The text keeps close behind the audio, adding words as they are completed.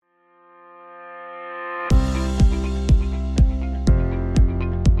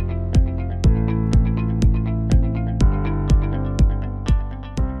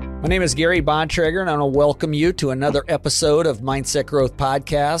My name is Gary Bontrager, and I want to welcome you to another episode of Mindset Growth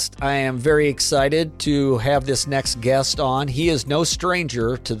Podcast. I am very excited to have this next guest on. He is no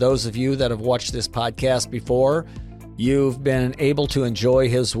stranger to those of you that have watched this podcast before. You've been able to enjoy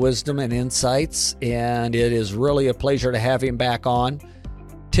his wisdom and insights, and it is really a pleasure to have him back on.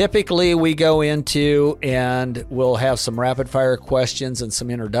 Typically, we go into and we'll have some rapid-fire questions and some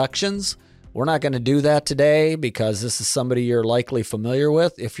introductions. We're not going to do that today because this is somebody you're likely familiar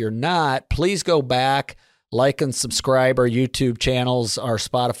with. If you're not, please go back, like and subscribe our YouTube channels, our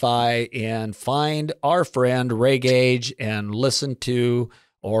Spotify, and find our friend Ray Gage and listen to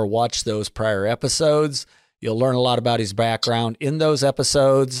or watch those prior episodes. You'll learn a lot about his background in those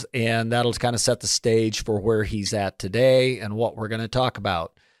episodes, and that'll kind of set the stage for where he's at today and what we're going to talk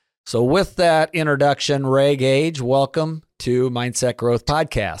about. So with that introduction, Ray Gage, welcome to Mindset Growth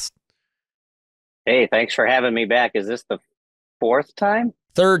Podcast. Hey, thanks for having me back. Is this the fourth time?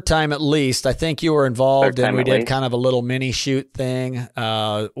 Third time at least. I think you were involved, and we did kind of a little mini shoot thing.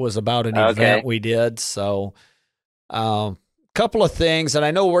 It was about an event we did. So couple of things, and I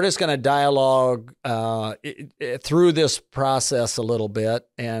know we're just going to dialogue through this process a little bit,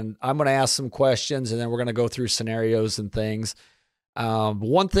 and I'm going to ask some questions, and then we're going to go through scenarios and things.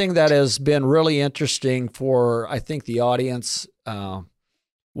 One thing that has been really interesting for, I think, the audience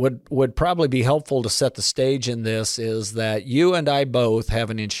would probably be helpful to set the stage in this is that you and I both have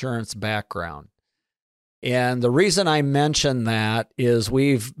an insurance background. And the reason I mention that is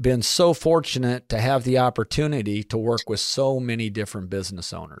we've been so fortunate to have the opportunity to work with so many different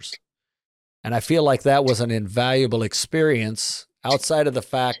business owners. And I feel like that was an invaluable experience outside of the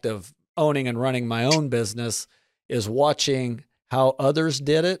fact of owning and running my own business, is watching how others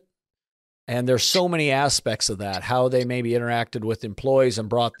did it. And there's so many aspects of that, how they maybe interacted with employees and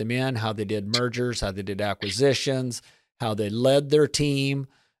brought them in, how they did mergers, how they did acquisitions, how they led their team,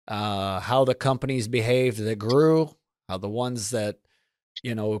 how the companies behaved that grew, how the ones that,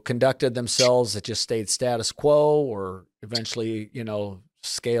 conducted themselves that just stayed status quo or eventually,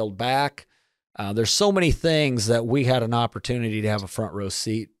 scaled back. There's so many things that we had an opportunity to have a front row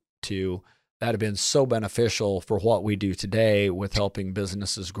seat to that have been so beneficial for what we do today with helping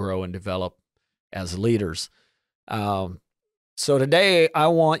businesses grow and develop as leaders. So today I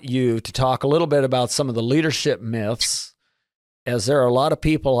want you to talk a little bit about some of the leadership myths, as there are a lot of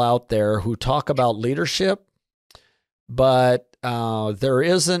people out there who talk about leadership, but there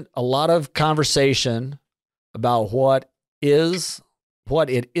isn't a lot of conversation about what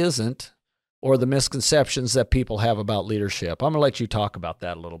it isn't, or the misconceptions that people have about leadership. I'm going to let you talk about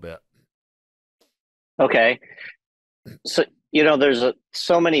that a little bit. Okay. So, there's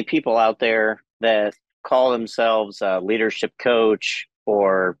so many people out there that call themselves a leadership coach,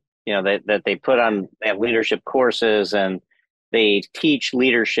 or, that they have leadership courses and they teach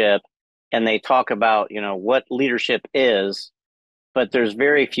leadership, and they talk about, what leadership is, but there's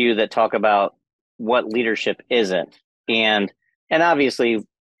very few that talk about what leadership isn't. And obviously,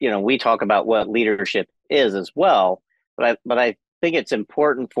 we talk about what leadership is as well, but I think it's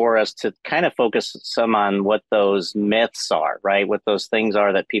important for us to kind of focus some on what those myths are, right? What those things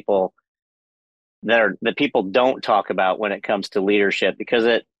are that people don't talk about when it comes to leadership, because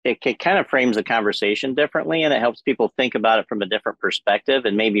it kind of frames the conversation differently, and it helps people think about it from a different perspective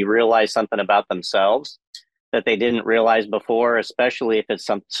and maybe realize something about themselves that they didn't realize before, especially if it's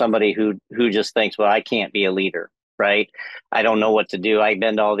somebody who just thinks, well, I can't be a leader, right? I don't know what to do. I've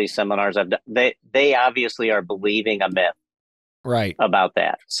been to all these seminars. They obviously are believing a myth. Right. About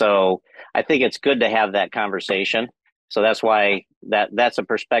that. So I think it's good to have that conversation. So that's why that's a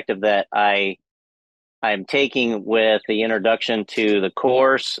perspective that I'm taking with the introduction to the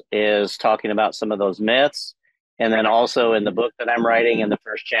course, is talking about some of those myths. And then also in the book that I'm writing, in the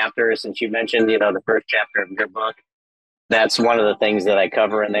first chapter, since you mentioned, the first chapter of your book, that's one of the things that I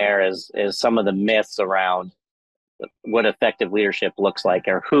cover in there is some of the myths around what effective leadership looks like,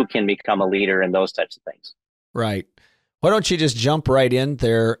 or who can become a leader, and those types of things. Right. Why don't you just jump right in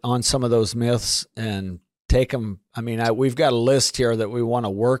there on some of those myths and take them? I mean, we've got a list here that we want to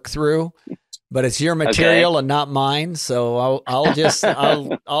work through, but it's your material and not mine. So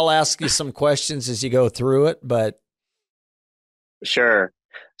I'll ask you some questions as you go through it, but. Sure.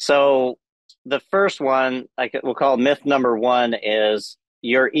 So the first one we'll call myth number one is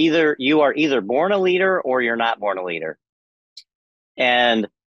you are either born a leader or you're not born a leader. And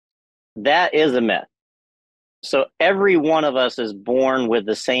that is a myth. So every one of us is born with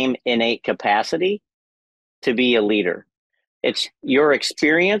the same innate capacity to be a leader. It's your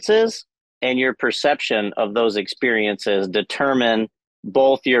experiences and your perception of those experiences determine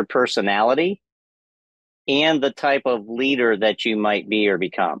both your personality and the type of leader that you might be or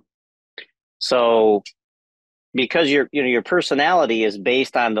become. So because your personality is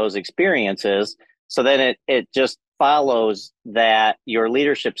based on those experiences, so then it just follows that your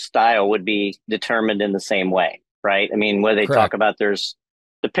leadership style would be determined in the same way, right? I mean, where they Correct. talk about, there's,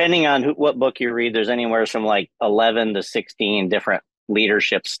 depending on what book you read, there's anywhere from like 11 to 16 different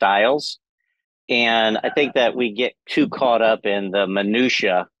leadership styles. And I think that we get too caught up in the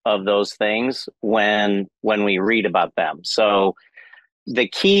minutia of those things when we read about them. So the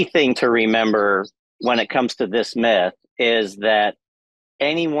key thing to remember when it comes to this myth is that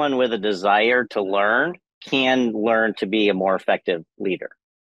anyone with a desire to learn can learn to be a more effective leader.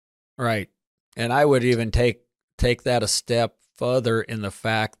 Right. And I would even take that a step further in the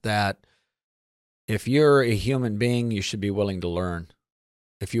fact that if you're a human being, you should be willing to learn.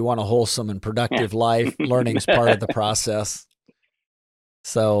 If you want a wholesome and productive life, learning is part of the process.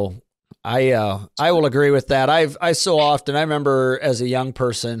 So I will agree with that. I so often, I remember as a young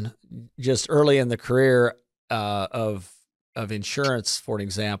person, just early in the career of insurance, for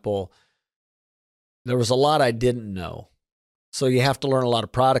example, there was a lot I didn't know. So you have to learn a lot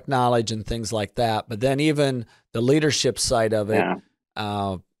of product knowledge and things like that. But then even the leadership side of it,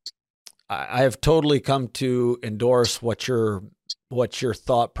 I have totally come to endorse what your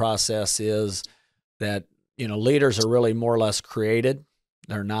thought process is, that, leaders are really more or less created.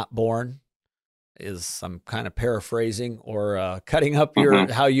 They're not born, is I'm kind of paraphrasing or cutting up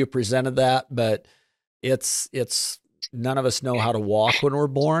how you presented that, but it's none of us know how to walk when we're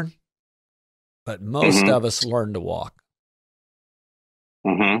born, but most of us learn to walk.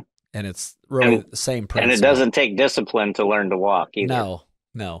 And it's really the same principle. And it doesn't take discipline to learn to walk either.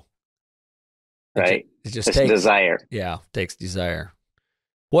 No. Right? It just takes desire. Yeah, takes desire.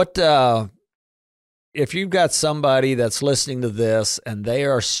 What if you've got somebody that's listening to this and they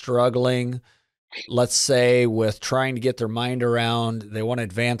are struggling, let's say, with trying to get their mind around, they want to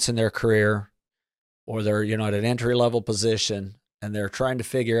advance in their career, or they're, at an entry-level position, and they're trying to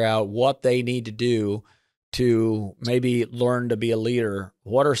figure out what they need to do to maybe learn to be a leader,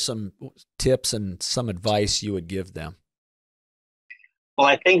 what are some tips and some advice you would give them? Well,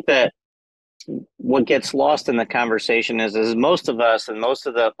 I think that what gets lost in the conversation is most of us and most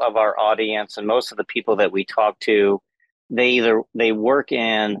of our audience and most of the people that we talk to, they work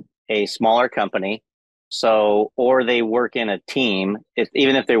in a smaller company, or they work in a team.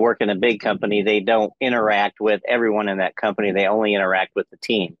 Even if they work in a big company, they don't interact with everyone in that company. They only interact with the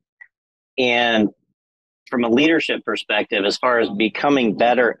team. And from a leadership perspective, as far as becoming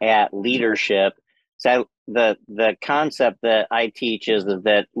better at leadership, so the concept that I teach is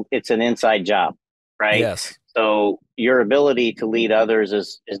that it's an inside job, right? Yes. So your ability to lead others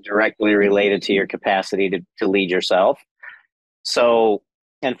is directly related to your capacity to lead yourself. So,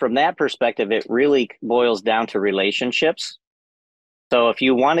 and from that perspective, it really boils down to relationships. So if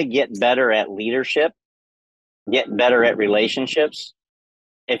you want to get better at leadership, get better at relationships.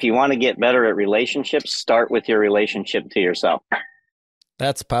 If you want to get better at relationships, start with your relationship to yourself.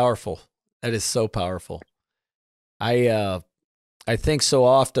 That's powerful. That is so powerful. I think so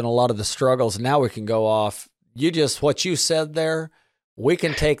often a lot of the struggles, now we can go off. What you said there, we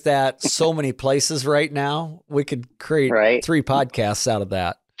can take that so many places right now. We could create 3 podcasts out of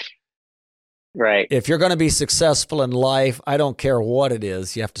that. Right. If you're going to be successful in life, I don't care what it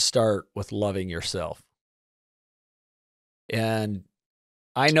is, you have to start with loving yourself. And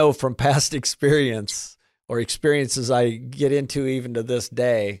I know from past experience or experiences I get into even to this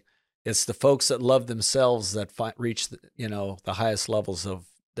day, it's the folks that love themselves that reach the highest levels of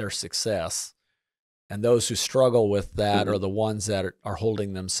their success. And those who struggle with that are the ones that are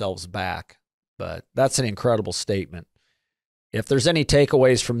holding themselves back. But that's an incredible statement. If there's any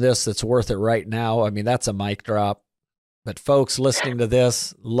takeaways from this that's worth it right now, I mean, that's a mic drop. But folks listening to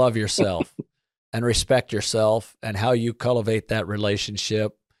this, love yourself and respect yourself, and how you cultivate that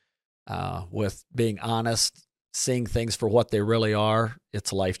relationship with being honest, seeing things for what they really are.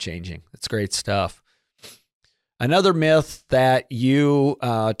 It's life-changing. It's great stuff. Another myth that you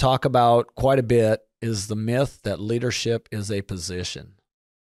talk about quite a bit is the myth that leadership is a position.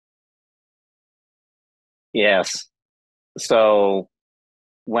 Yes. So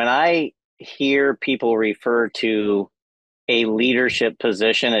when I hear people refer to a leadership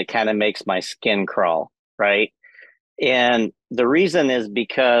position, it kind of makes my skin crawl, right? And the reason is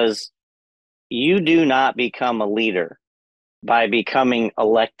because you do not become a leader by becoming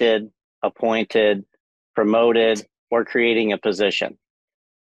elected, appointed, promoted, or creating a position.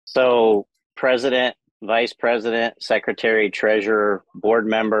 So president, vice president, secretary, treasurer, board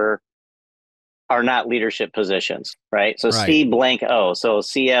member, are not leadership positions, right? So Right. C blank O. So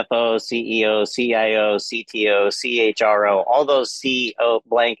CFO, CEO, CIO, CTO, CHRO, all those C O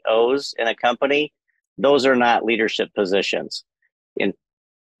blank O's in a company, those are not leadership positions. In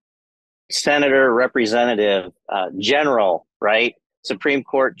senator, representative, general, right? Supreme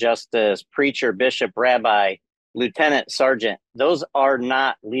Court justice, preacher, bishop, rabbi, lieutenant, sergeant, those are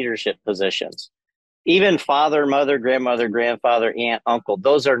not leadership positions. Even father, mother, grandmother, grandfather, aunt, uncle,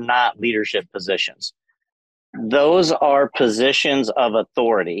 those are not leadership positions. Those are positions of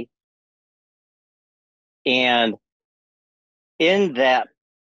authority. And in that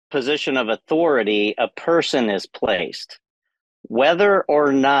position of authority, a person is placed. Whether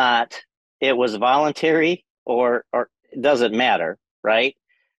or not it was voluntary or it doesn't matter, right?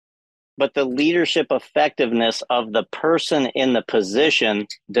 But the leadership effectiveness of the person in the position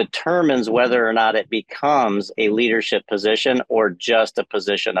determines whether or not it becomes a leadership position or just a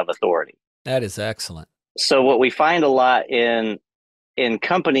position of authority. That is excellent. So what we find a lot in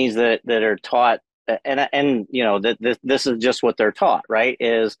companies that are taught, and you know that this is just what they're taught, right?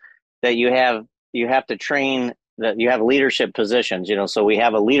 Is that you have to train, that you have leadership positions, you know. So we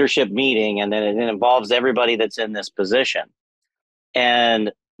have a leadership meeting, and then it involves everybody that's in this position,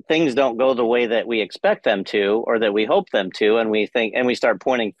 and things don't go the way that we expect them to or that we hope them to, and we start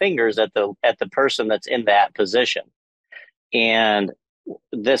pointing fingers at the person that's in that position. And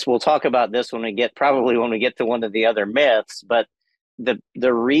we'll talk about this when we get to one of the other myths, but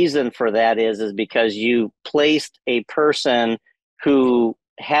the reason for that is because you placed a person who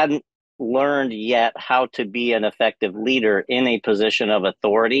hadn't learned yet how to be an effective leader in a position of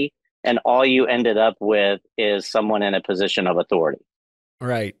authority, and all you ended up with is someone in a position of authority.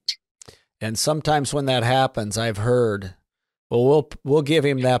 Right. And sometimes when that happens, I've heard, well, we'll give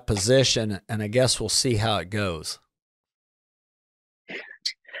him that position, and I guess we'll see how it goes.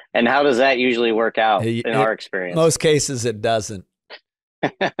 And how does that usually work out in our experience? Most cases, it doesn't.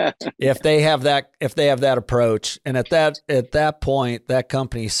 If they have that approach, and at that point, that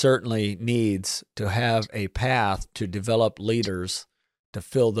company certainly needs to have a path to develop leaders to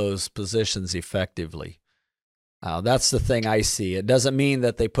fill those positions effectively. That's the thing I see. It doesn't mean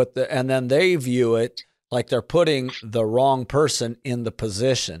that they and then they view it like they're putting the wrong person in the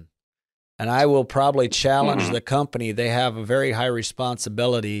position. And I will probably challenge the company. They have a very high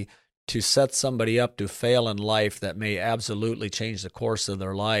responsibility to set somebody up to fail in life that may absolutely change the course of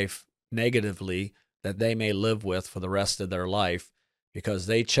their life negatively, that they may live with for the rest of their life, because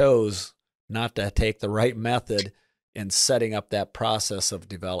they chose not to take the right method in setting up that process of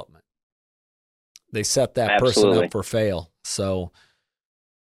development. They set that person up for fail. So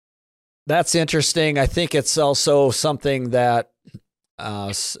that's interesting. I think it's also something that,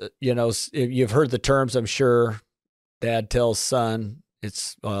 you know, you've heard the terms, I'm sure. Dad tells son,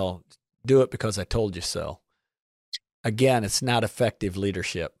 do it because I told you so. Again, it's not effective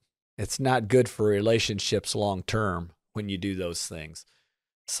leadership. It's not good for relationships long term when you do those things.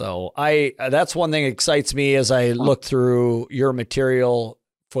 So that's one thing that excites me as I look through your material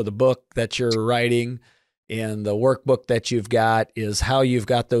for the book that you're writing and the workbook that you've got, is how you've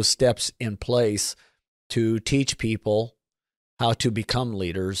got those steps in place to teach people how to become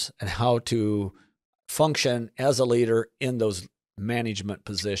leaders and how to function as a leader in those management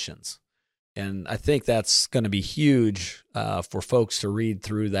positions. And I think that's going to be huge for folks to read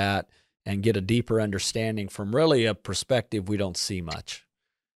through that and get a deeper understanding from really a perspective we don't see much.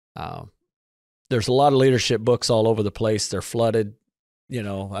 There's a lot of leadership books all over the place. They're flooded. You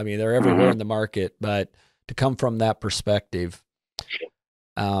know, I mean, they're everywhere in the market, but to come from that perspective.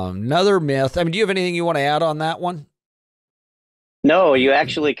 Another myth. I mean, do you have anything you want to add on that one? No, you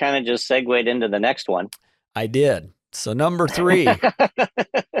actually kind of just segued into the next one. I did. So number 3,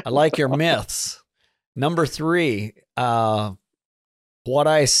 I like your myths. Number 3, what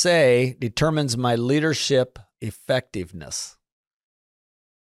I say determines my leadership effectiveness.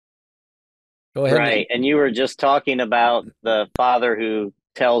 Go ahead. Right. And you were just talking about the father who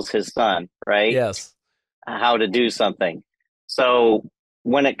tells his son, right? Yes. How to do something. So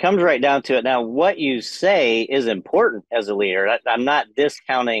when it comes right down to it, now what you say is important as a leader. I'm not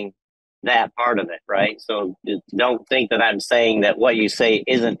discounting that part of it, right? So don't think that I'm saying that what you say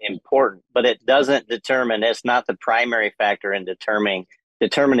isn't important, but it doesn't determine, it's not the primary factor in determining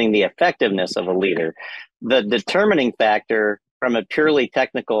the effectiveness of a leader. The determining factor from a purely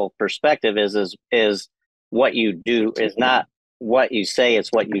technical perspective is what you do, is not what you say,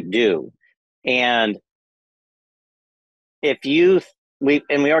 it's what you do. And we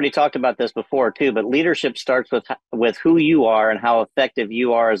already talked about this before too, but leadership starts with who you are and how effective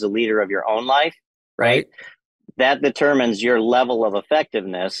you are as a leader of your own life, right? that determines your level of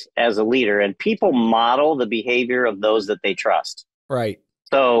effectiveness as a leader. And people model the behavior of those that they trust. Right.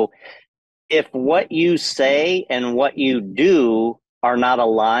 So if what you say and what you do are not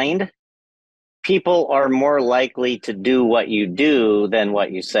aligned, people are more likely to do what you do than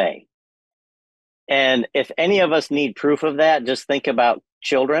what you say. And if any of us need proof of that, just think about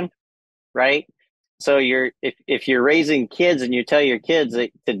children, right? So if you're raising kids and you tell your kids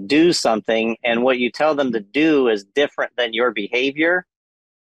to do something and what you tell them to do is different than your behavior,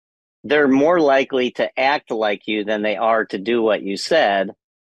 they're more likely to act like you than they are to do what you said.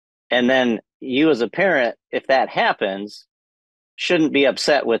 And then you as a parent, if that happens, shouldn't be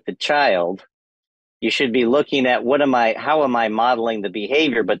upset with the child. You should be looking at how am I modeling the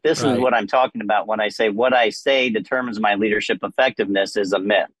behavior? But this is what I'm talking about when I say what I say determines my leadership effectiveness is a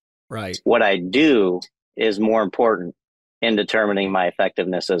myth. Right. What I do is more important in determining my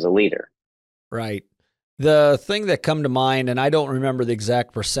effectiveness as a leader. Right. The thing that come to mind, and I don't remember the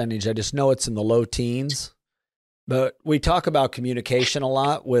exact percentage, I just know it's in the low teens, but we talk about communication a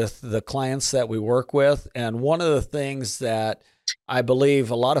lot with the clients that we work with. And one of the things that I believe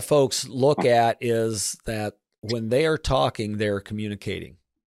a lot of folks look at is that when they are talking, they're communicating.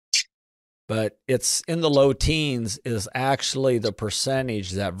 But it's in the low teens is actually the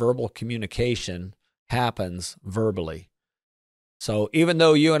percentage that verbal communication happens verbally. So even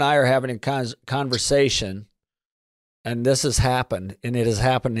though you and I are having a conversation, and this has happened, and it has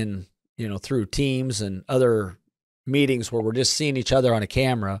happened in, through Teams and other meetings where we're just seeing each other on a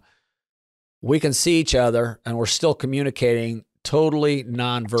camera, we can see each other and we're still communicating totally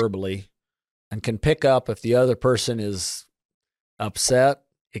non-verbally and can pick up if the other person is upset,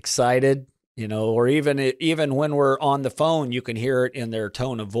 excited, or even when we're on the phone, you can hear it in their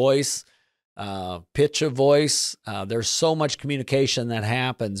tone of voice, pitch of voice. There's so much communication that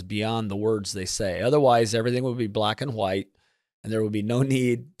happens beyond the words they say. Otherwise, everything would be black and white, and there would be no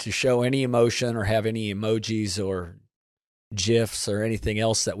need to show any emotion or have any emojis or GIFs or anything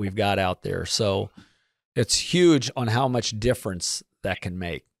else that we've got out there. So it's huge on how much difference that can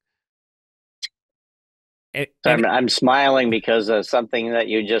make. I'm smiling because of something that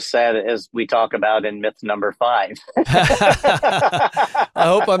you just said as we talk about in myth number 5. I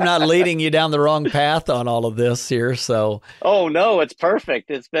hope I'm not leading you down the wrong path on all of this here. So, oh no, it's perfect.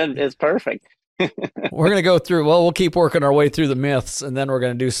 It's perfect. We're going to go through, we'll keep working our way through the myths, and then we're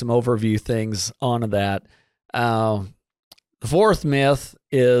going to do some overview things on that. The fourth myth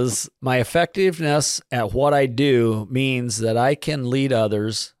is my effectiveness at what I do means that I can lead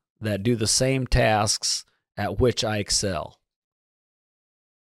others that do the same tasks at which I excel.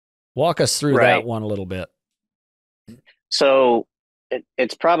 Walk us through that one a little bit. So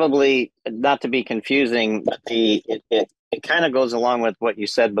it's probably not to be confusing, but it kind of goes along with what you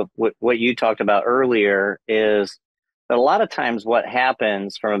said, but what you talked about earlier is that a lot of times what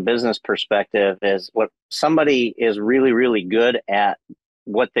happens from a business perspective is what somebody is really, really good at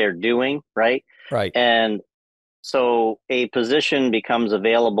what they're doing, right? Right. And so a position becomes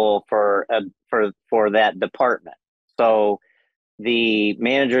available for that department. So the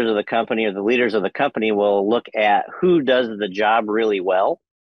managers of the company or the leaders of the company will look at who does the job really well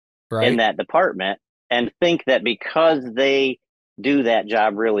in that department and think that because they do that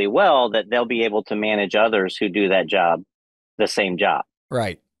job really well, that they'll be able to manage others who do that job, the same job.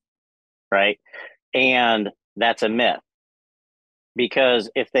 Right. Right. And that's a myth, because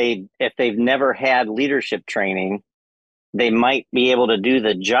if they've never had leadership training, they might be able to do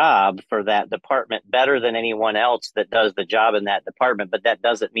the job for that department better than anyone else that does the job in that department, but that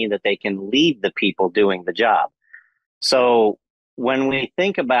doesn't mean that they can lead the people doing the job. So when we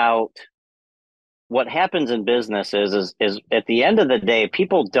think about what happens in business is at the end of the day,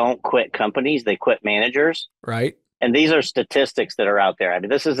 people don't quit companies, they quit managers. Right. And these are statistics that are out there. I mean,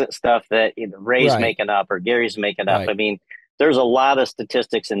 this isn't stuff that Ray's making up or Gary's making up. I mean, there's a lot of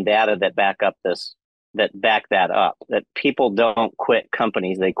statistics and data that back that up, that people don't quit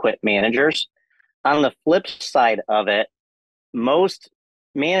companies, they quit managers. On the flip side of it, most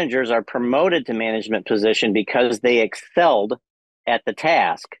managers are promoted to management position because they excelled at the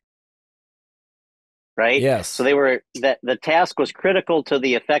task. Right? Yes. So the task was critical to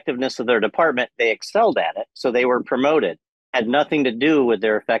the effectiveness of their department. They excelled at it, so they were promoted. Had nothing to do with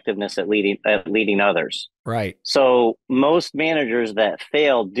their effectiveness at leading others. Right. So most managers that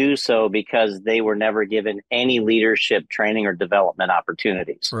fail do so because they were never given any leadership training or development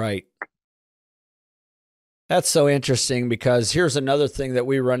opportunities. Right. That's so interesting, because here's another thing that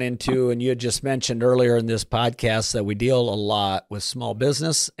we run into, and you had just mentioned earlier in this podcast that we deal a lot with small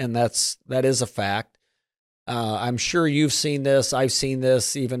business, and that is a fact. I'm sure you've seen this. I've seen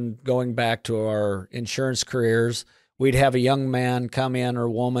this even going back to our insurance careers. We'd have a young man come in or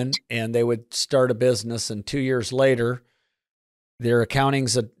woman, and they would start a business, and 2 years later, their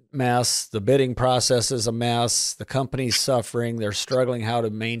accounting's a mess, the bidding process is a mess, the company's suffering, they're struggling how to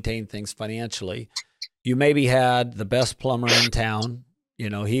maintain things financially. You maybe had the best plumber in town.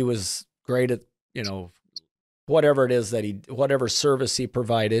 He was great at, whatever it is whatever service he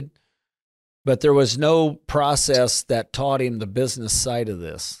provided, but there was no process that taught him the business side of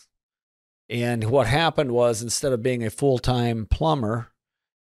this. And what happened was, instead of being a full-time plumber,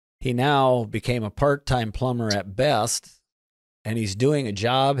 he now became a part-time plumber at best, and he's doing a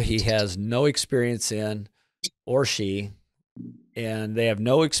job he has no experience in, or she, and they have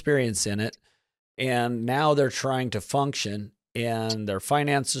no experience in it. And now they're trying to function, and their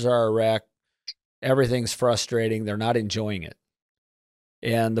finances are a wreck. Everything's frustrating. They're not enjoying it.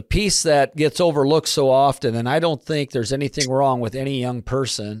 And the piece that gets overlooked so often, and I don't think there's anything wrong with any young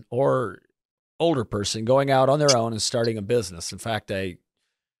person or older person going out on their own and starting a business. In fact, I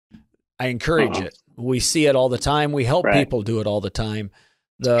encourage it. We see it all the time. We help people do it all the time.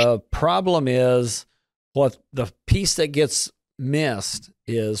 The problem is, what the piece that gets missed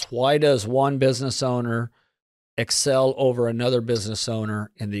is, why does one business owner excel over another business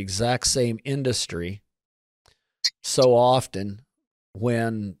owner in the exact same industry so often,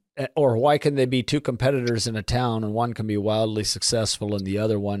 or why can they be two competitors in a town and one can be wildly successful and the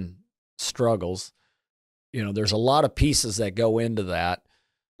other one struggles? There's a lot of pieces that go into that.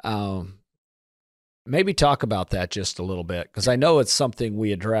 Maybe talk about that just a little bit, because I know it's something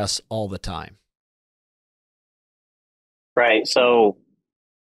we address all the time. Right. So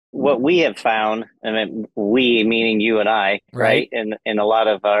what we have found, and we meaning you and I, right? And a lot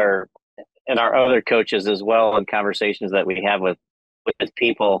of our other coaches as well, and conversations that we have with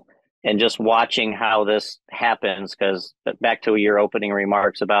people, and just watching how this happens, because back to your opening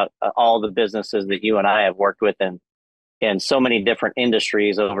remarks about all the businesses that you and I have worked with in so many different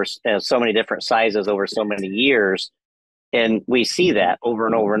industries over so many different sizes over so many years. And we see that over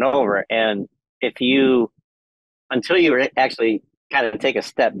and over and over. And until you actually kind of take a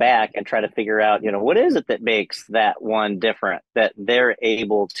step back and try to figure out, what is it that makes that one different, that they're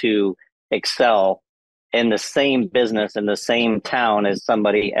able to excel in the same business in the same town as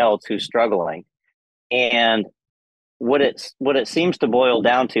somebody else who's struggling. And what it seems to boil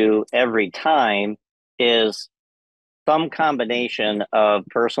down to every time is some combination of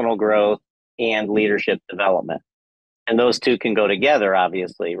personal growth and leadership development. And those two can go together,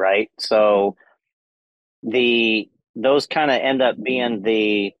 obviously, right? So those kind of end up being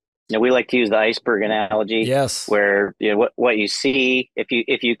we like to use the iceberg analogy. Yes. Where what you see,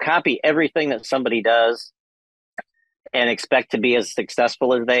 if you copy everything that somebody does and expect to be as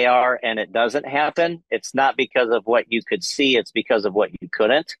successful as they are, and it doesn't happen, it's not because of what you could see, it's because of what you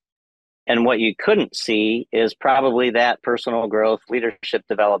couldn't. And what you couldn't see is probably that personal growth, leadership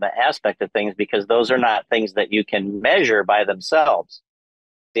development aspect of things, because those are not things that you can measure by themselves.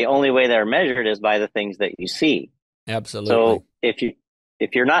 The only way they're measured is by the things that you see. Absolutely. So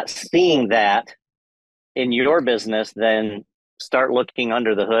if you're not seeing that in your business, then start looking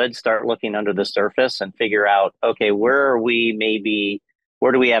under the hood, start looking under the surface, and figure out, okay, where do we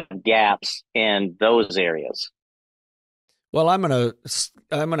have gaps in those areas? Well, I'm going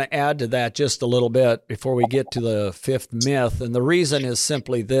to add to that just a little bit before we get to the fifth myth. And the reason is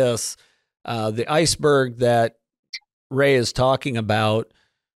simply this: the iceberg that Ray is talking about,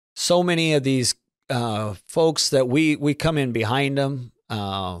 so many of these folks that we come in behind them,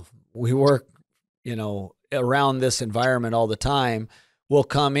 we work, around this environment all the time, will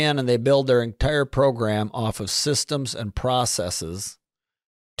come in and they build their entire program off of systems and processes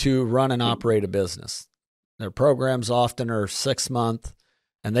to run and operate a business. Their programs often are 6 months,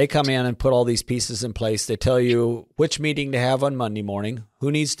 and they come in and put all these pieces in place. They tell you which meeting to have on Monday morning,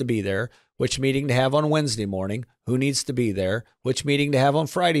 who needs to be there, which meeting to have on Wednesday morning, who needs to be there, which meeting to have on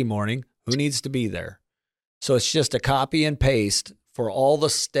Friday morning, who needs to be there. So it's just a copy and paste for all the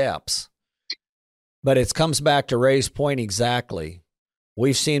steps. But it comes back to Ray's point exactly.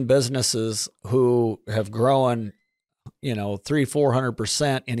 We've seen businesses who have grown,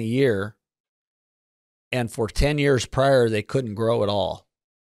 300-400% in a year. And for 10 years prior, they couldn't grow at all.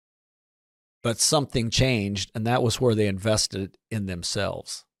 But something changed, and that was where they invested in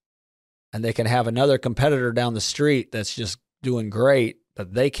themselves. And they can have another competitor down the street that's just doing great,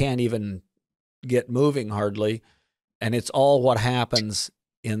 but they can't even get moving hardly. And it's all what happens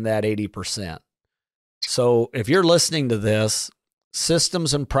in that 80%. So if you're listening to this,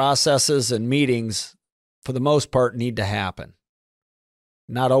 systems and processes and meetings, for the most part, need to happen.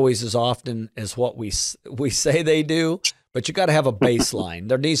 Not always as often as what we say they do, but you got to have a baseline.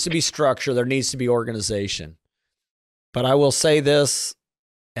 There needs to be structure. There needs to be organization. But I will say this,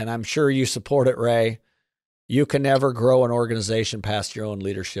 and I'm sure you support it, Ray, you can never grow an organization past your own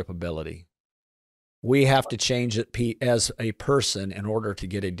leadership ability. We have to change it as a person in order to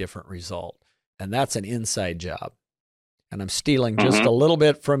get a different result. And that's an inside job. And I'm stealing just a little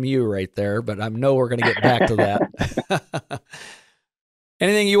bit from you right there, but I know we're going to get back to that.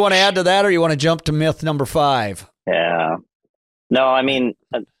 Anything you want to add to that, or you want to jump to myth number 5? Yeah. No, I mean,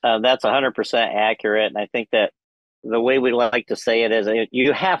 that's 100% accurate. And I think that the way we like to say it is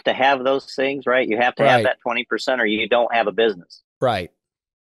you have to have those things, right? You have to have that 20% or you don't have a business. Right.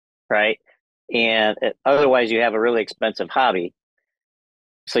 Right. And otherwise you have a really expensive hobby.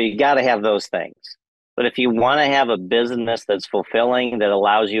 So you got to have those things. But if you want to have a business that's fulfilling, that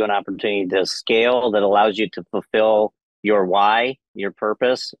allows you an opportunity to scale, that allows you to fulfill your why, your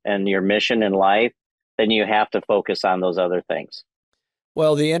purpose, and your mission in life, then you have to focus on those other things.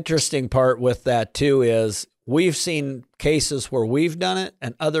 Well, the interesting part with that too is we've seen cases where we've done it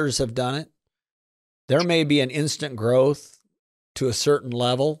and others have done it. There may be an instant growth to a certain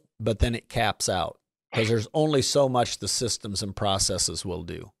level, but then it caps out because there's only so much the systems and processes will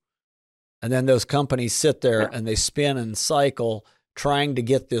do. And then those companies sit there and they spin and cycle trying to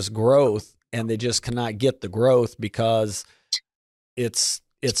get this growth, and they just cannot get the growth because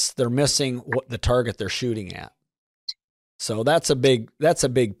they're missing what the target they're shooting at. So that's a big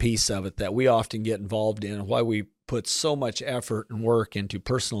piece of it that we often get involved in, and why we put so much effort and work into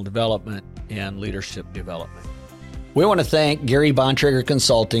personal development and leadership development. We want to thank Gary Bontrager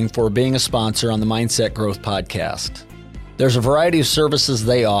Consulting for being a sponsor on the Mindset Growth Podcast. There's a variety of services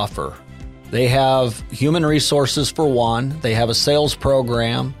they offer. They have human resources for one. They have a sales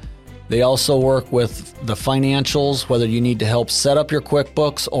program. They also work with the financials, whether you need to help set up your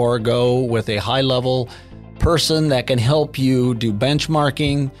QuickBooks or go with a high-level person that can help you do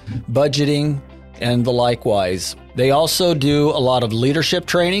benchmarking, budgeting, and the likewise. They also do a lot of leadership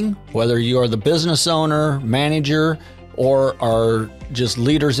training, whether you're the business owner, manager, or are just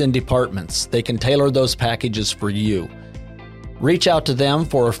leaders in departments. They can tailor those packages for you. Reach out to them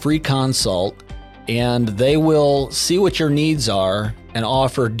for a free consult, and they will see what your needs are and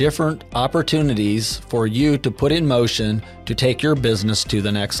offer different opportunities for you to put in motion to take your business to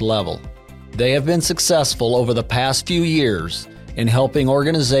the next level. They have been successful over the past few years in helping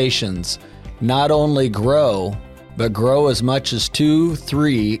organizations not only grow, but grow as much as 200%,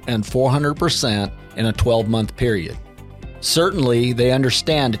 300%, and 400% in a 12-month period. Certainly, they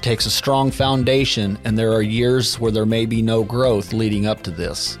understand it takes a strong foundation, and there are years where there may be no growth leading up to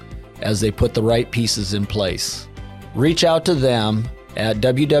this, as they put the right pieces in place. Reach out to them at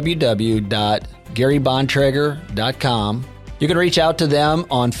www.garybontrager.com. You can reach out to them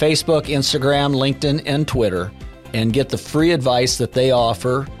on Facebook, Instagram, LinkedIn, and Twitter, and get the free advice that they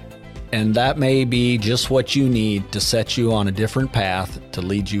offer, and that may be just what you need to set you on a different path to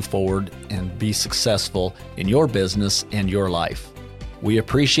lead you forward and be successful in your business and your life. We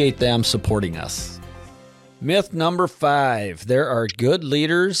appreciate them supporting us. Myth number 5, there are good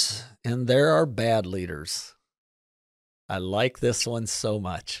leaders and there are bad leaders. I like this one so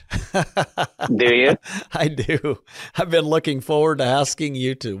much. Do you? I do. I've been looking forward to asking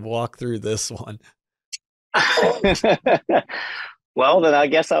you to walk through this one. Well, then I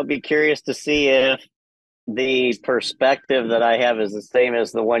guess I'll be curious to see if the perspective that I have is the same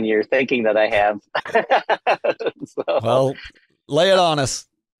as the one you're thinking that I have. Well, lay it on us.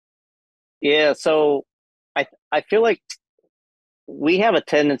 Yeah, so I feel like we have a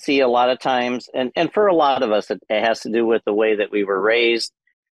tendency a lot of times, and for a lot of us, it has to do with the way that we were raised,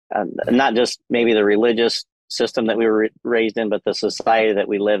 not just maybe the religious system that we were raised in, but the society that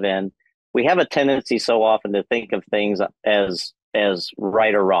we live in. We have a tendency so often to think of things as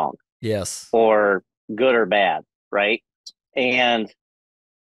right or wrong. Yes. Or good or bad, right? And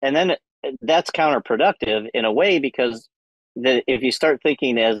then that's counterproductive in a way, because if you start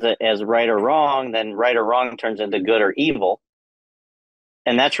thinking as right or wrong, then right or wrong turns into good or evil.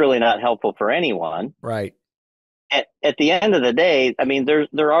 And that's really not helpful for anyone. Right. At the end of the day, I mean,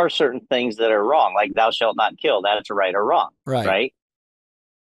 there are certain things that are wrong, like thou shalt not kill. That's right or wrong. Right.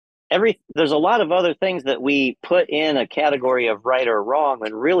 There's a lot of other things that we put in a category of right or wrong,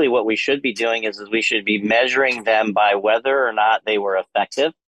 and really what we should be doing is we should be measuring them by whether or not they were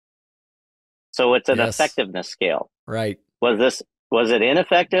effective. So it's an effectiveness scale. Right. Was it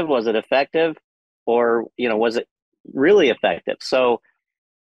ineffective? Was it effective? Or, was it really effective? So,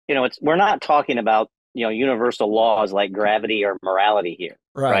 we're not talking about, universal laws like gravity or morality here.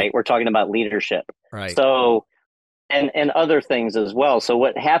 Right. We're talking about leadership. Right. So and other things as well. So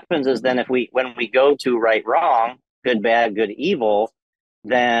what happens is then when we go to right, wrong, good, bad, good, evil,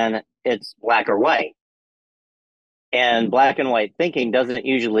 then it's black or white. And black and white thinking doesn't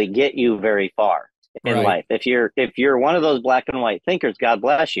usually get you very far in life. If you're one of those black and white thinkers, God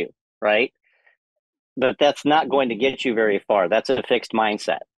bless you, right? But that's not going to get you very far. That's a fixed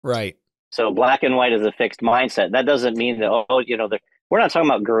mindset. Right. So black and white is a fixed mindset. That doesn't mean that, we're not talking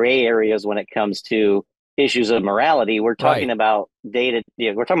about gray areas when it comes to issues of morality. We're talking about we're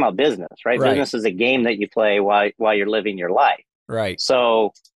talking about business, right? Business is a game that you play while you're living your life. Right.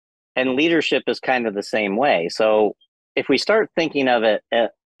 So, and leadership is kind of the same way. So if we start thinking of it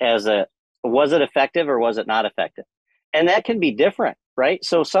as was it effective or was it not effective? And that can be different, right?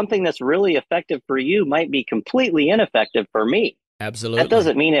 So something that's really effective for you might be completely ineffective for me. Absolutely. That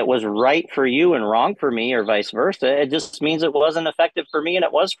doesn't mean it was right for you and wrong for me or vice versa. It just means it wasn't effective for me and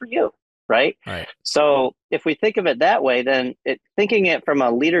it was for you, right? Right. So if we think of it that way, then thinking it from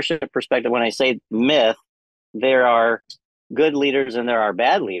a leadership perspective, when I say myth, there are good leaders and there are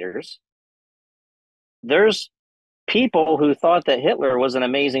bad leaders. There's people who thought that Hitler was an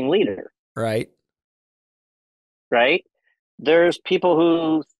amazing leader. Right. Right. There's people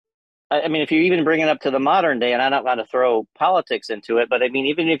who, I mean, if you even bring it up to the modern day, and I'm not going to throw politics into it, but I mean,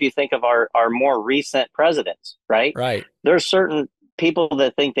 even if you think of our more recent presidents, right? Right. There's certain people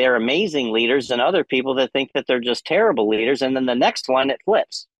that think they're amazing leaders and other people that think that they're just terrible leaders. And then the next one, it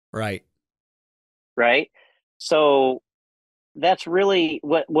flips. Right. Right. So that's really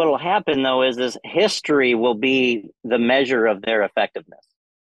what will happen, though, is history will be the measure of their effectiveness.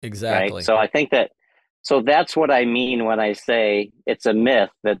 Exactly. Right? So I think so that's what I mean when I say it's a myth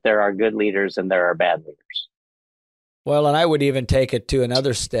that there are good leaders and there are bad leaders. Well, and I would even take it to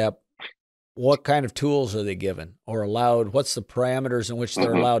another step. What kind of tools are they given or allowed? What's the parameters in which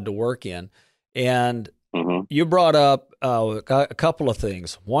they're allowed to work in? And you brought up a couple of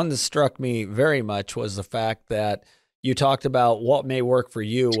things. One that struck me very much was the fact that you talked about what may work for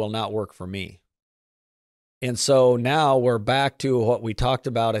you will not work for me. And so now we're back to what we talked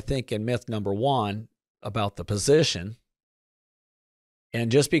about, I think, in myth number 1 about the position.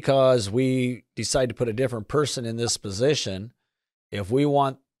 And just because we decide to put a different person in this position, if we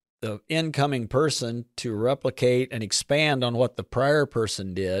want the incoming person to replicate and expand on what the prior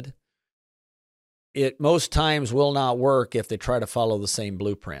person did, it most times will not work if they try to follow the same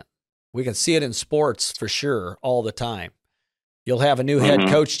blueprint. We can see it in sports for sure all the time. You'll have a new head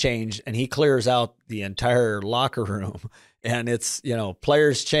coach change and he clears out the entire locker room, and it's,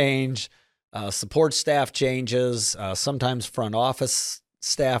 players change, support staff changes, sometimes front office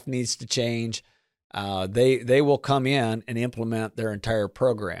staff needs to change. They will come in and implement their entire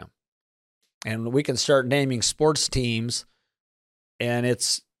program. And we can start naming sports teams, and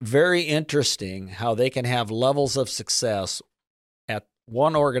it's very interesting how they can have levels of success at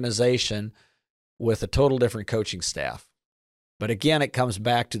one organization with a total different coaching staff. But again, it comes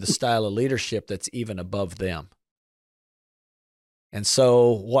back to the style of leadership that's even above them. And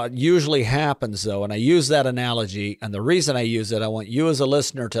so what usually happens, though, and I use that analogy, and the reason I use it, I want you as a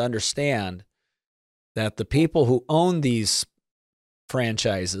listener to understand that the people who own these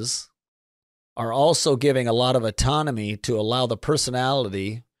franchises are also giving a lot of autonomy to allow the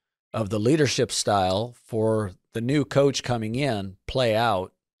personality of the leadership style for the new coach coming in play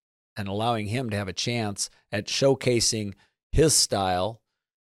out, and allowing him to have a chance at showcasing his style.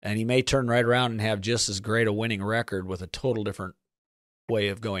 And he may turn right around and have just as great a winning record with a total different way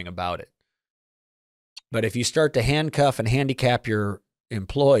of going about it. But if you start to handcuff and handicap your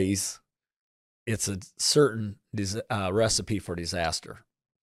employees, it's a certain recipe for disaster.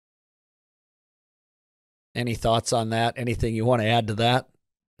 Any thoughts on that? Anything you want to add to that?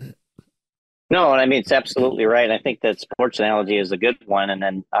 No, and I mean, it's absolutely right. I think that sports analogy is a good one. And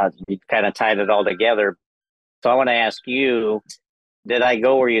then you kind of tied it all together. So I want to ask you, did I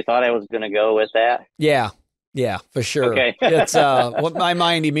go where you thought I was going to go with that? Yeah, for sure. Okay. It's what my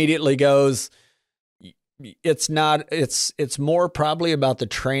mind immediately goes. It's more probably about the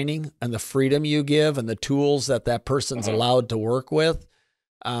training and the freedom you give and the tools that person's allowed to work with.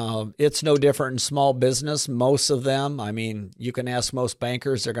 It's no different in small business. Most of them, I mean, you can ask most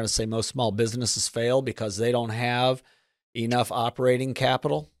bankers, they're going to say most small businesses fail because they don't have enough operating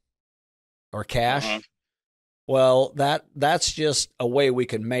capital or cash. Well, that's just a way we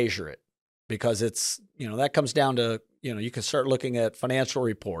can measure it, because it's, that comes down to, you can start looking at financial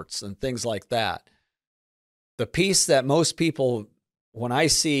reports and things like that. The piece that most people, when I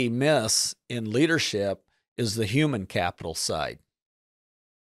see miss in leadership, is the human capital side.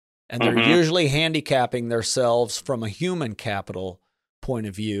 And they're usually handicapping themselves from a human capital point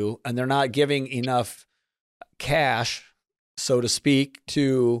of view, and they're not giving enough cash, so to speak,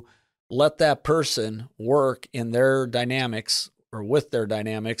 to let that person work in their dynamics or with their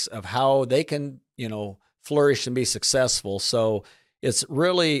dynamics of how they can, flourish and be successful. So it's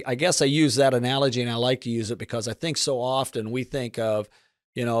really, I guess I use that analogy, and I like to use it because I think so often we think of,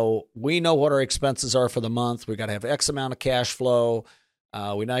 we know what our expenses are for the month. We got to have X amount of cash flow.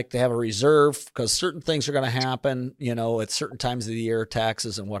 We like to have a reserve because certain things are going to happen, at certain times of the year,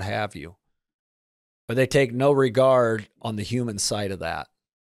 taxes and what have you. But they take no regard on the human side of that.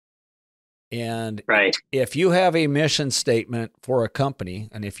 And right. If you have a mission statement for a company,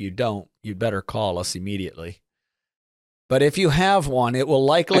 and if you don't, you'd better call us immediately. But if you have one, it will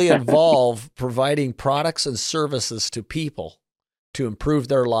likely involve providing products and services to people to improve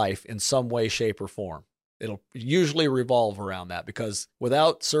their life in some way, shape, or form. It'll usually revolve around that because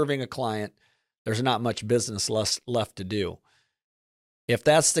without serving a client, there's not much business left to do. If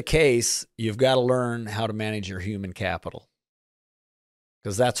that's the case, you've got to learn how to manage your human capital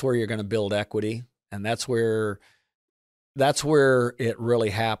because that's where you're going to build equity, and that's where it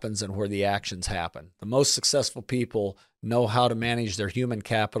really happens and where the actions happen. The most successful people know how to manage their human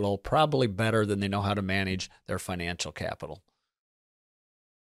capital probably better than they know how to manage their financial capital.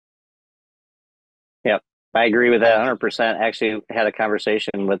 Yep, I agree with that 100%. Actually, had a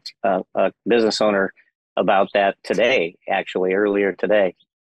conversation with a business owner about that today, actually, earlier today.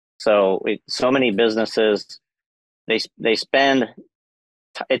 So many businesses, they spend,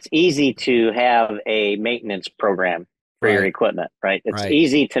 it's easy to have a maintenance program for your equipment, right? It's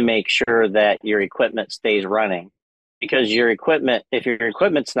easy to make sure that your equipment stays running because if your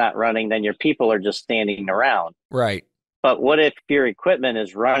equipment's not running, then your people are just standing around. Right. But what if your equipment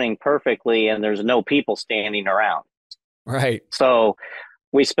is running perfectly and there's no people standing around? Right. So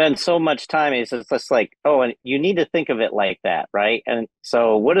we spend so much time, it's just like, and you need to think of it like that, right? And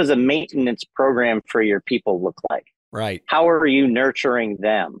so what does a maintenance program for your people look like? Right. How are you nurturing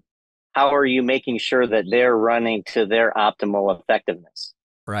them? How are you making sure that they're running to their optimal effectiveness?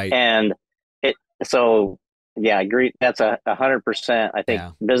 Right. And I agree. That's 100%. I think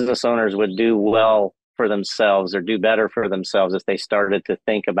business owners would do well for themselves or do better for themselves if they started to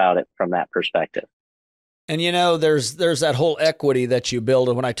think about it from that perspective. And there's that whole equity that you build.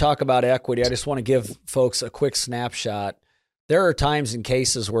 And when I talk about equity, I just want to give folks a quick snapshot. There are times and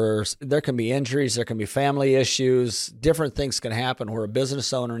cases where there can be injuries, there can be family issues, different things can happen where a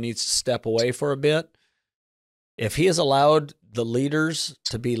business owner needs to step away for a bit. If he has allowed the leaders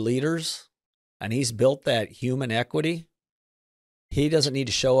to be leaders and he's built that human equity, he doesn't need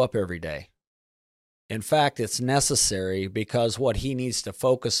to show up every day. In fact, it's necessary because what he needs to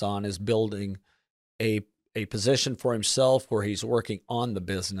focus on is building a position for himself where he's working on the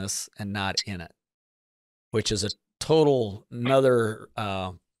business and not in it, which is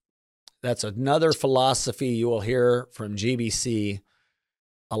that's another philosophy you will hear from GBC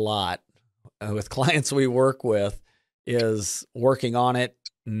a lot with clients we work with is working on it,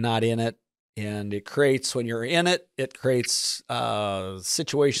 not in it. And it creates, when you're in it, it creates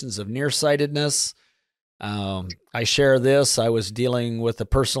situations of nearsightedness. I share this. I was dealing with a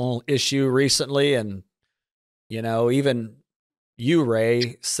personal issue recently, and even you,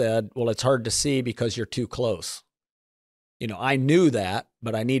 Ray, said, well, it's hard to see because you're too close. I knew that,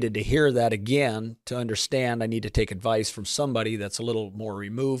 but I needed to hear that again to understand I need to take advice from somebody that's a little more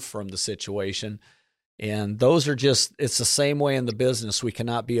removed from the situation. And those are it's the same way in the business. We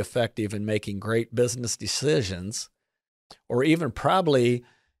cannot be effective in making great business decisions or even probably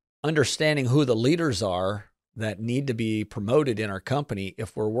understanding who the leaders are that need to be promoted in our company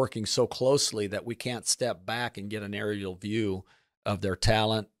if we're working so closely that we can't step back and get an aerial view of their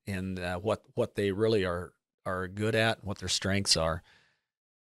talent and what they really are good at and what their strengths are.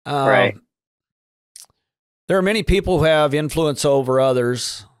 Right. There are many people who have influence over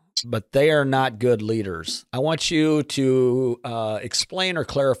others, but they are not good leaders. I want you to explain or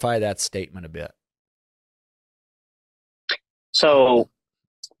clarify that statement a bit. So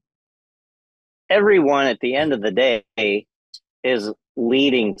everyone at the end of the day is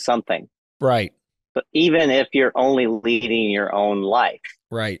leading something. Right. But even if you're only leading your own life,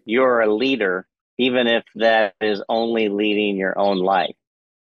 right, you're a leader, even if that is only leading your own life.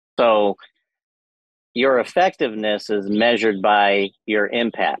 So your effectiveness is measured by your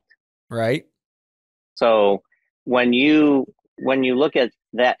impact. Right. So when you look at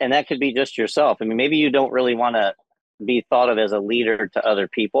that, and that could be just yourself. I mean, maybe you don't really want to be thought of as a leader to other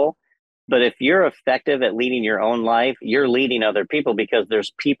people, but if you're effective at leading your own life, you're leading other people because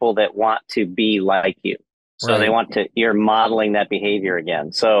there's people that want to be like you. So you're modeling that behavior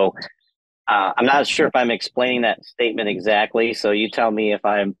again. So I'm not sure if I'm explaining that statement exactly. So you tell me if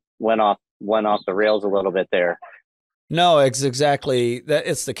I went off went off the rails a little bit there. No, it's exactly that.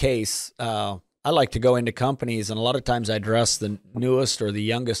 It's the case. I like to go into companies, and a lot of times I address the newest or the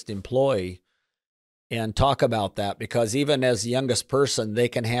youngest employee and talk about that, because even as the youngest person, they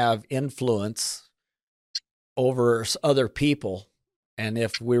can have influence over other people. And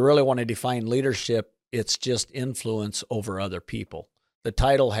if we really want to define leadership, it's just influence over other people. The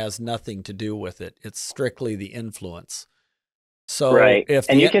title has nothing to do with it. It's strictly the influence. So right.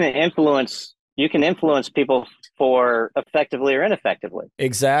 You can influence people for effectively or ineffectively.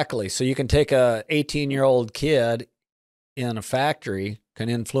 Exactly. So you can take a 18-year-old kid in a factory, can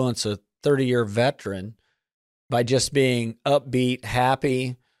influence a 30-year veteran by just being upbeat,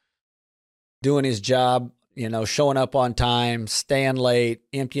 happy, doing his job, showing up on time, staying late,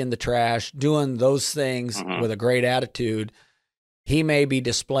 emptying the trash, doing those things with a great attitude. He may be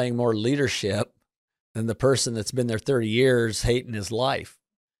displaying more leadership than the person that's been there 30 years hating his life.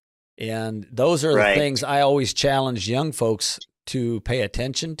 And those are the things I always challenge young folks to pay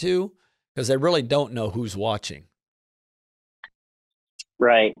attention to, because they really don't know who's watching.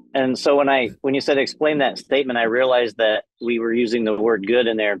 Right. And so when you said explain that statement, I realized that we were using the word good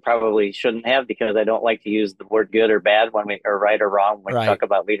in there and probably shouldn't have, because I don't like to use the word good or bad or right or wrong when we talk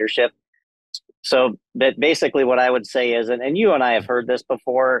about leadership. So that basically what I would say is, and you and I have heard this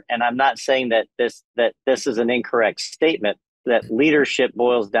before, and I'm not saying that this is an incorrect statement, that leadership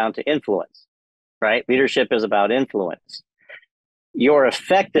boils down to influence, right? Leadership is about influence. Your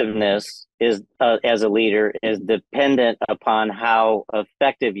effectiveness is as a leader is dependent upon how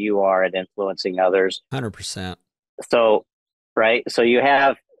effective you are at influencing others. 100%. So, right. So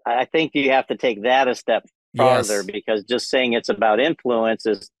I think you have to take that a step farther, because just saying it's about influence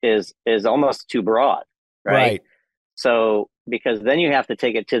is almost too broad. Right. So, because then you have to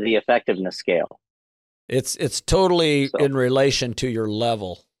take it to the effectiveness scale. It's totally in relation to your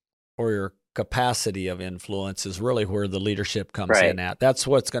level or your capacity of influence is really where the leadership comes in at. That's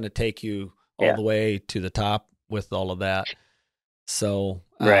what's going to take you all the way to the top with all of that. So,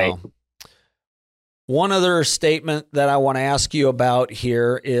 one other statement that I want to ask you about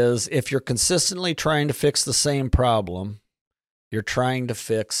here is, if you're consistently trying to fix the same problem, you're trying to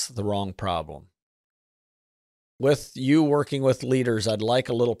fix the wrong problem. With you working with leaders, I'd like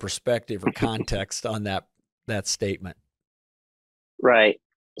a little perspective or context on that statement. Right.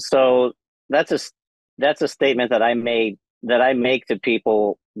 So that's a statement that I make to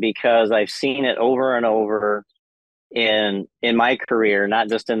people, because I've seen it over and over in my career, not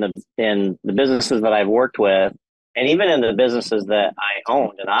just in the businesses that I've worked with, and even in the businesses that I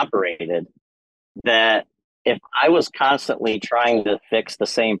owned and operated, that if I was constantly trying to fix the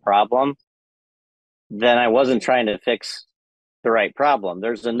same problem, then I wasn't trying to fix the right problem.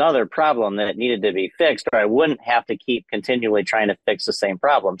 There's another problem that needed to be fixed, or I wouldn't have to keep continually trying to fix the same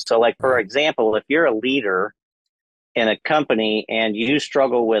problem. So, like, for example, if you're a leader in a company and you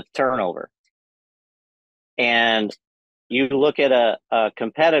struggle with turnover, and you look at a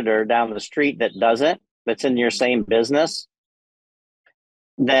competitor down the street that's in your same business,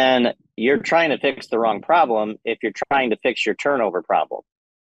 then you're trying to fix the wrong problem if you're trying to fix your turnover problem.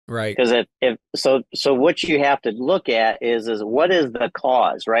 Right. Because so what you have to look at is what is the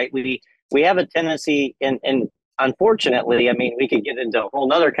cause, right? We have a tendency, and unfortunately, I mean, we could get into a whole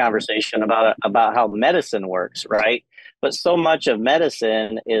nother conversation about how medicine works, right? But so much of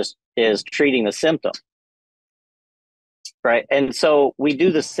medicine is treating the symptom, right? And so we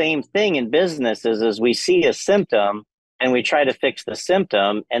do the same thing in businesses, as we see a symptom and we try to fix the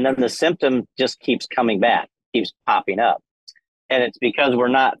symptom, and then the symptom just keeps coming back, keeps popping up. And it's because we're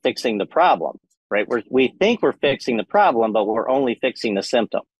not fixing the problem, right? We think we're fixing the problem, but we're only fixing the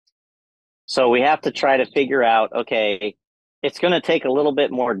symptom. So we have to try to figure out, okay, it's going to take a little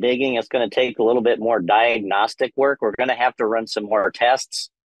bit more digging. It's going to take a little bit more diagnostic work. We're going to have to run some more tests,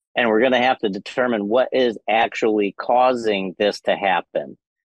 and we're going to have to determine what is actually causing this to happen,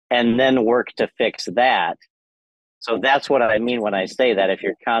 and then work to fix that. So that's what I mean when I say that if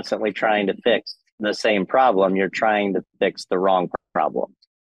you're constantly trying to fix the same problem, you're trying to fix the wrong problem.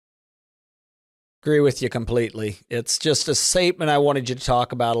 Agree with you completely. It's just a statement I wanted you to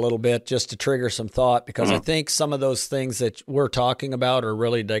talk about a little bit, just to trigger some thought, because I think some of those things that we're talking about are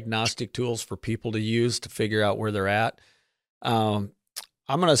really diagnostic tools for people to use to figure out where they're at. I'm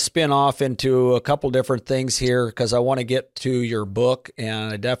going to spin off into a couple different things here, because I want to get to your book,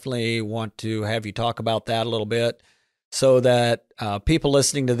 and I definitely want to have you talk about that a little bit, so that people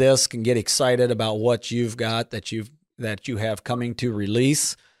listening to this can get excited about what you've got that you have coming to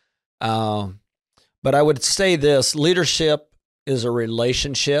release. But I would say this: leadership is a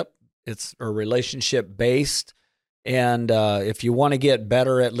relationship. It's a relationship based. And if you want to get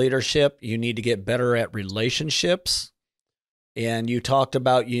better at leadership, you need to get better at relationships. And you talked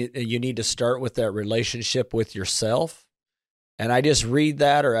about you need to start with that relationship with yourself. And I just read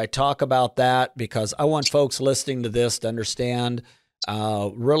that, or I talk about that because I want folks listening to this to understand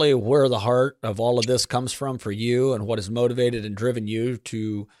really where the heart of all of this comes from for you, and what has motivated and driven you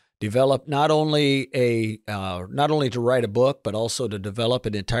to develop not only to write a book, but also to develop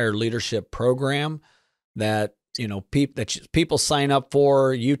an entire leadership program that people sign up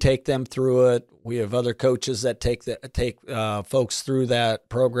for. You take them through it. We have other coaches that take folks through that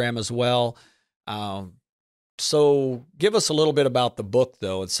program as well. So give us a little bit about the book,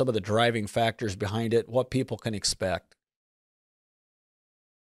 though, and some of the driving factors behind it, what people can expect.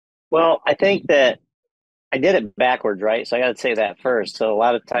 Well, I think that I did it backwards, right? So I got to say that first. So a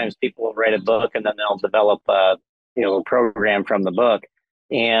lot of times people will write a book and then they'll develop a program from the book.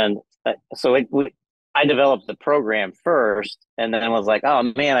 And I developed the program first, and then I was like,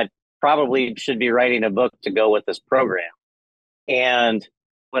 oh man, I probably should be writing a book to go with this program. And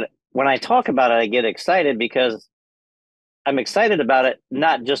when I talk about it, I get excited because I'm excited about it,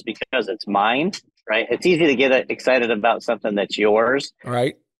 not just because it's mine, right? It's easy to get excited about something that's yours.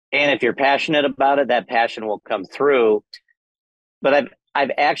 Right. And if you're passionate about it, that passion will come through. But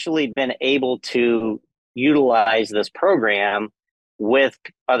I've actually been able to utilize this program with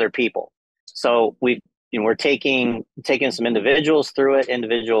other people. So we're taking some individuals through it,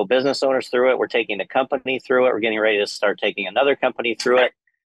 individual business owners through it. We're taking a company through it. We're getting ready to start taking another company through it.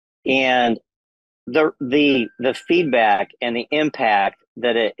 And the feedback and the impact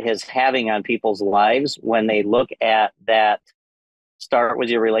that it is having on people's lives when they look at that, start with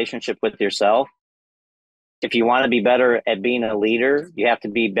your relationship with yourself. If you want to be better at being a leader, you have to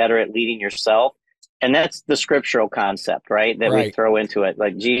be better at leading yourself. And that's the scriptural concept, right? That we throw into it.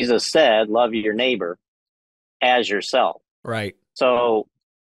 Like Jesus said, love your neighbor as yourself. Right. So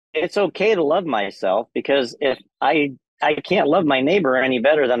it's okay to love myself, because if I can't love my neighbor any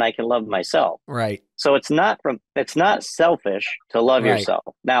better than I can love myself. Right. So it's not selfish to love yourself.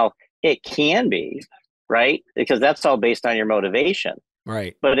 Now, it can be, right? Because that's all based on your motivation.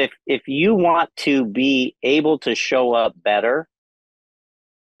 Right. But if you want to be able to show up better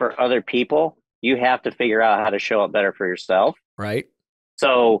for other people, you have to figure out how to show up better for yourself. Right.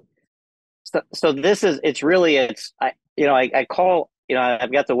 So this is, I call,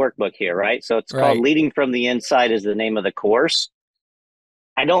 I've got the workbook here, right? So it's called Leading from the Inside is the name of the course.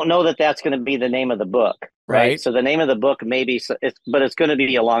 I don't know that that's going to be the name of the book, right? So the name of the book but it's going to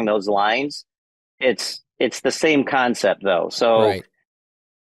be along those lines. It's the same concept though. So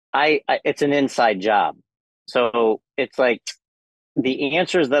it's an inside job. So it's like the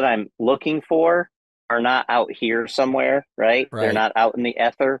answers that I'm looking for are not out here somewhere, right? They're not out in the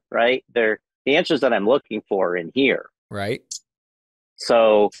ether, right? They're the answers that I'm looking for in here. Right.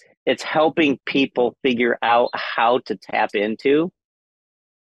 So it's helping people figure out how to tap into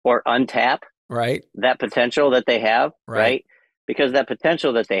or untap that potential that they have, right? Because that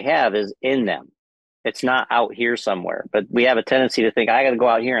potential that they have is in them. It's not out here somewhere. But we have a tendency to think, I got to go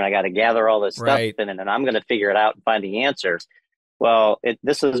out here and I got to gather all this stuff in, and then I'm going to figure it out and find the answers. Well,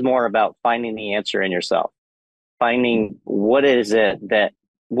 this is more about finding the answer in yourself, finding what is it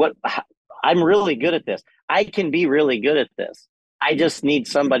I'm really good at this. I can be really good at this. I just need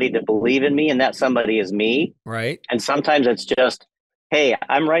somebody to believe in me, and that somebody is me. Right. And sometimes it's just, hey,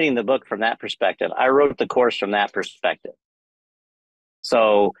 I'm writing the book from that perspective. I wrote the course from that perspective.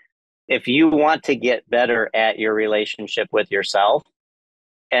 So if you want to get better at your relationship with yourself,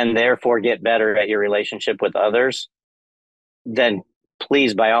 and therefore get better at your relationship with others, then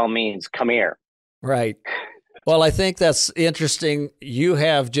please, by all means, come here. Right. Well, I think that's interesting. You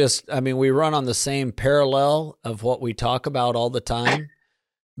have we run on the same parallel of what we talk about all the time,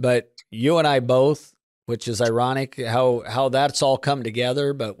 but you and I both, which is ironic how that's all come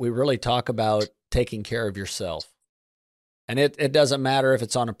together, but we really talk about taking care of yourself. And it doesn't matter if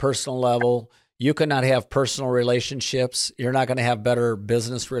it's on a personal level. You cannot have personal relationships. You're not going to have better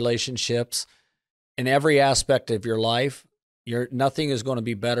business relationships. In every aspect of your life, nothing is going to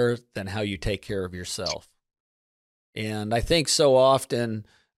be better than how you take care of yourself. And I think so often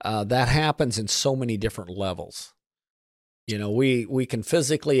that happens in so many different levels. We can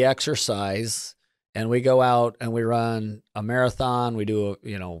physically exercise, and we go out and we run a marathon. We do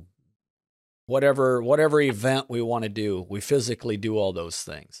whatever event we want to do. We physically do all those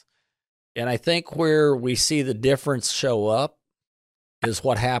things. And I think where we see the difference show up is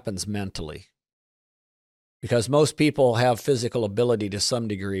what happens mentally. Because most people have physical ability to some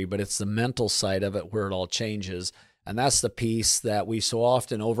degree, but it's the mental side of it where it all changes. And that's the piece that we so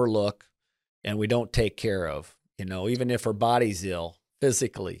often overlook and we don't take care of. Even if our body's ill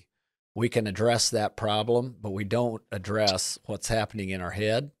physically, we can address that problem, but we don't address what's happening in our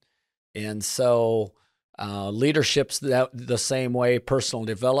head. And so leadership's the same way, personal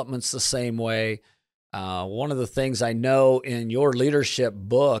development's the same way. One of the things I know in your leadership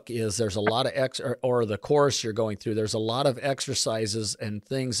book is there's a lot of or the course you're going through, there's a lot of exercises and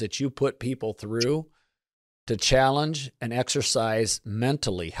things that you put people through to challenge and exercise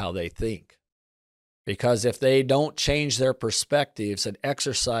mentally how they think. Because if they don't change their perspectives and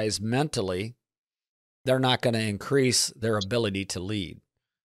exercise mentally, they're not going to increase their ability to lead.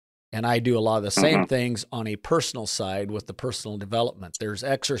 And I do a lot of the same things on a personal side with the personal development. There's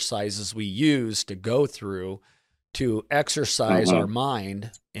exercises we use to go through to exercise our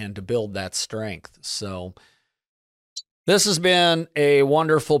mind and to build that strength. So this has been a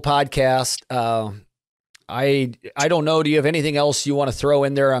wonderful podcast. I don't know. Do you have anything else you want to throw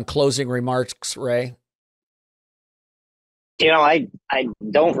in there on closing remarks, Ray? I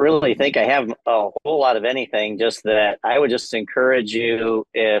don't really think I have a whole lot of anything, just that I would just encourage you,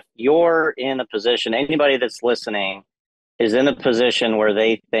 if you're in a position, anybody that's listening is in a position where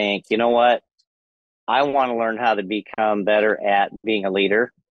they think, you know what, I want to learn how to become better at being a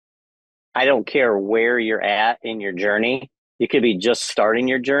leader. I don't care where you're at in your journey. You could be just starting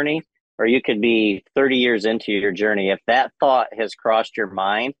your journey, or you could be 30 years into your journey. If that thought has crossed your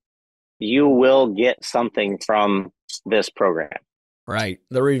mind, you will get something from this program. Right.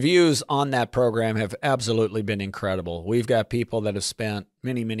 The reviews on that program have absolutely been incredible. We've got people that have spent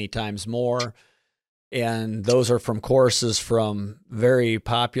many, many times more, and those are from courses from very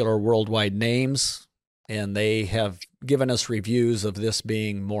popular worldwide names, and they have given us reviews of this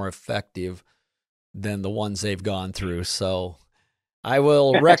being more effective than the ones they've gone through. So I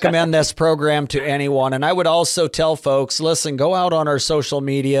will recommend this program to anyone. And I would also tell folks, listen, go out on our social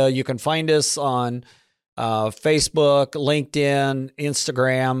media. You can find us on Facebook, LinkedIn,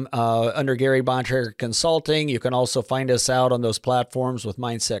 Instagram, under Gary Bontrager Consulting. You can also find us out on those platforms with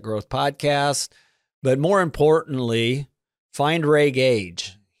Mindset Growth Podcast. But more importantly, find Ray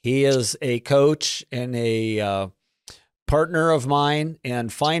Gage. He is a coach and a partner of mine,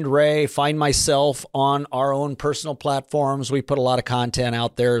 and find Ray, find myself on our own personal platforms. We put a lot of content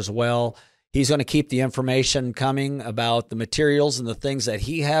out there as well. He's going to keep the information coming about the materials and the things that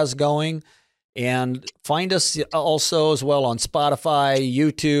he has going. And find us also as well on Spotify,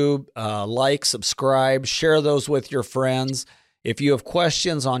 YouTube, like, subscribe, share those with your friends. If you have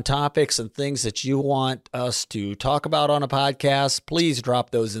questions on topics and things that you want us to talk about on a podcast, please drop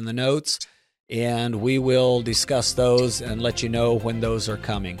those in the notes, and we will discuss those and let you know when those are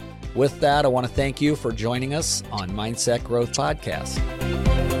coming. With that, I want to thank you for joining us on Mindset Growth Podcast.